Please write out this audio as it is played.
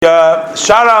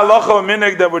Shara Halacha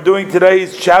Minig that we're doing today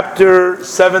is chapter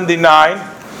 79.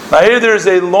 Now here there's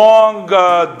a long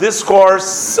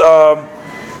discourse that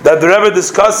the Rebbe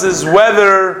discusses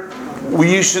whether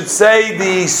we should say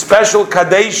the special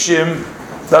kadeshim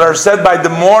that are said by the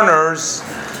mourners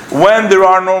when there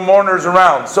are no mourners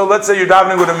around. So let's say you're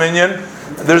davening with a minyan.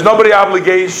 There's nobody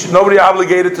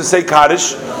obligated to say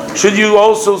Kaddish. Should you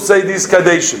also say these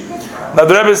Kadeshim? Now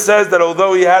the Rebbe says that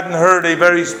although he hadn't heard a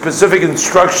very specific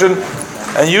instruction,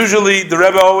 and usually the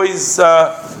Rebbe always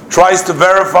tries to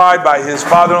verify by his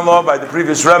father-in-law, by the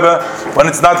previous Rebbe, when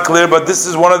it's not clear, but this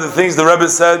is one of the things the Rebbe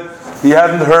said he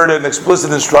hadn't heard an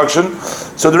explicit instruction.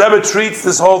 So the Rebbe treats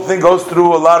this whole thing, goes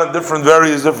through a lot of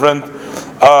various different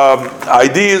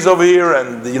ideas over here,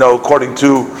 and according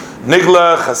to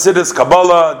Nigla, Hasidus,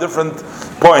 Kabbalah, different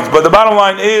points. But the bottom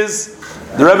line is,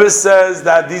 the Rebbe says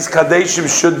that these Kadeshim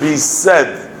should be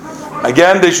said.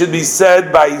 Again, they should be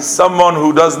said by someone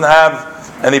who doesn't have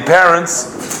any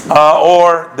parents,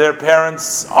 or their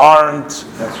parents aren't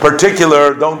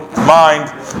particular, don't mind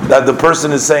that the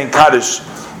person is saying Kaddish.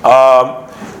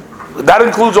 That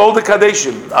includes all the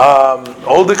Kadeshim.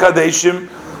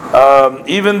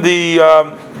 Even the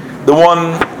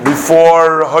one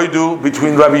before Hoidu,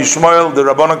 between Rabbi Yishmael, the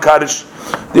Rabbanon Kaddish.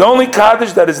 The only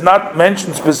Kaddish that is not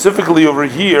mentioned specifically over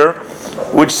here,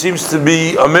 which seems to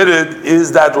be omitted,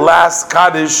 is that last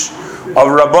Kaddish of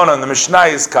Rabbanon, the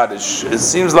Mishnayis Kaddish. It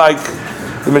seems like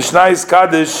the Mishnayis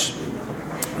Kaddish,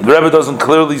 the Rebbe doesn't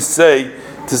clearly say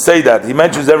that. He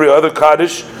mentions every other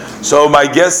Kaddish, so my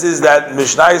guess is that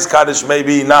Mishnayis Kaddish may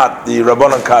be not the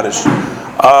Rabbanon Kaddish.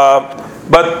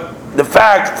 But the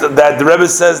fact that the Rebbe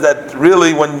says that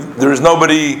really when there is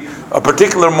nobody, a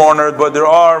particular mourner, but there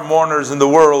are mourners in the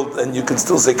world, and you can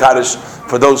still say Kaddish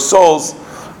for those souls,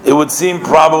 it would seem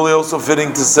probably also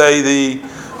fitting to say the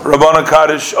Rabbanon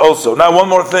Kaddish also. Now one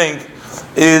more thing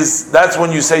is, that's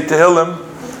when you say Tehillim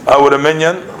with a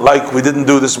minyan, like we didn't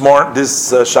do this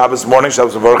Shabbos morning,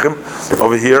 Shabbos Avorchim,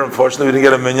 over here. Unfortunately we didn't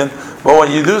get a minyan. But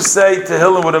when you do say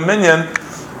Tehillim with a minyan,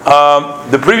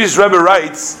 the previous Rebbe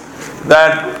writes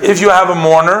that if you have a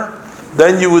mourner,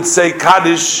 then you would say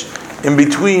Kaddish in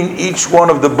between each one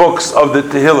of the books of the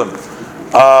Tehillim.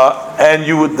 And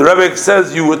the Rebbe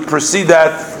says you would proceed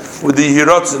that with the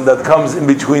Hirotzin that comes in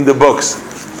between the books.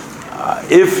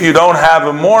 If you don't have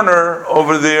a mourner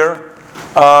over there,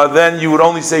 then you would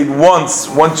only say it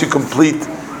once you complete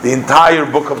the entire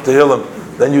book of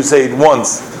Tehillim. Then you say it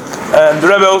once. And the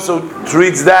Rebbe also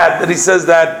treats that he says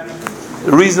that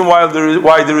the reason why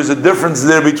there is a difference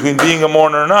there between being a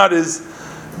mourner or not is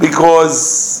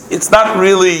because it's not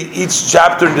really, each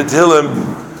chapter in the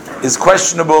Tehillim is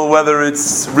questionable whether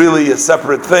it's really a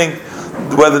separate thing,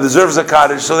 whether it deserves a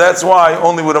Kaddish. So that's why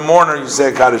only with a mourner you say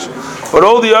a Kaddish. But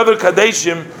all the other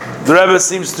Kadeshim, the Rebbe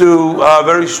seems to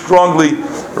very strongly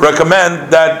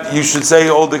recommend that you should say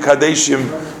all the Kadeshim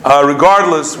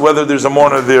regardless whether there's a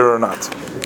mourner there or not.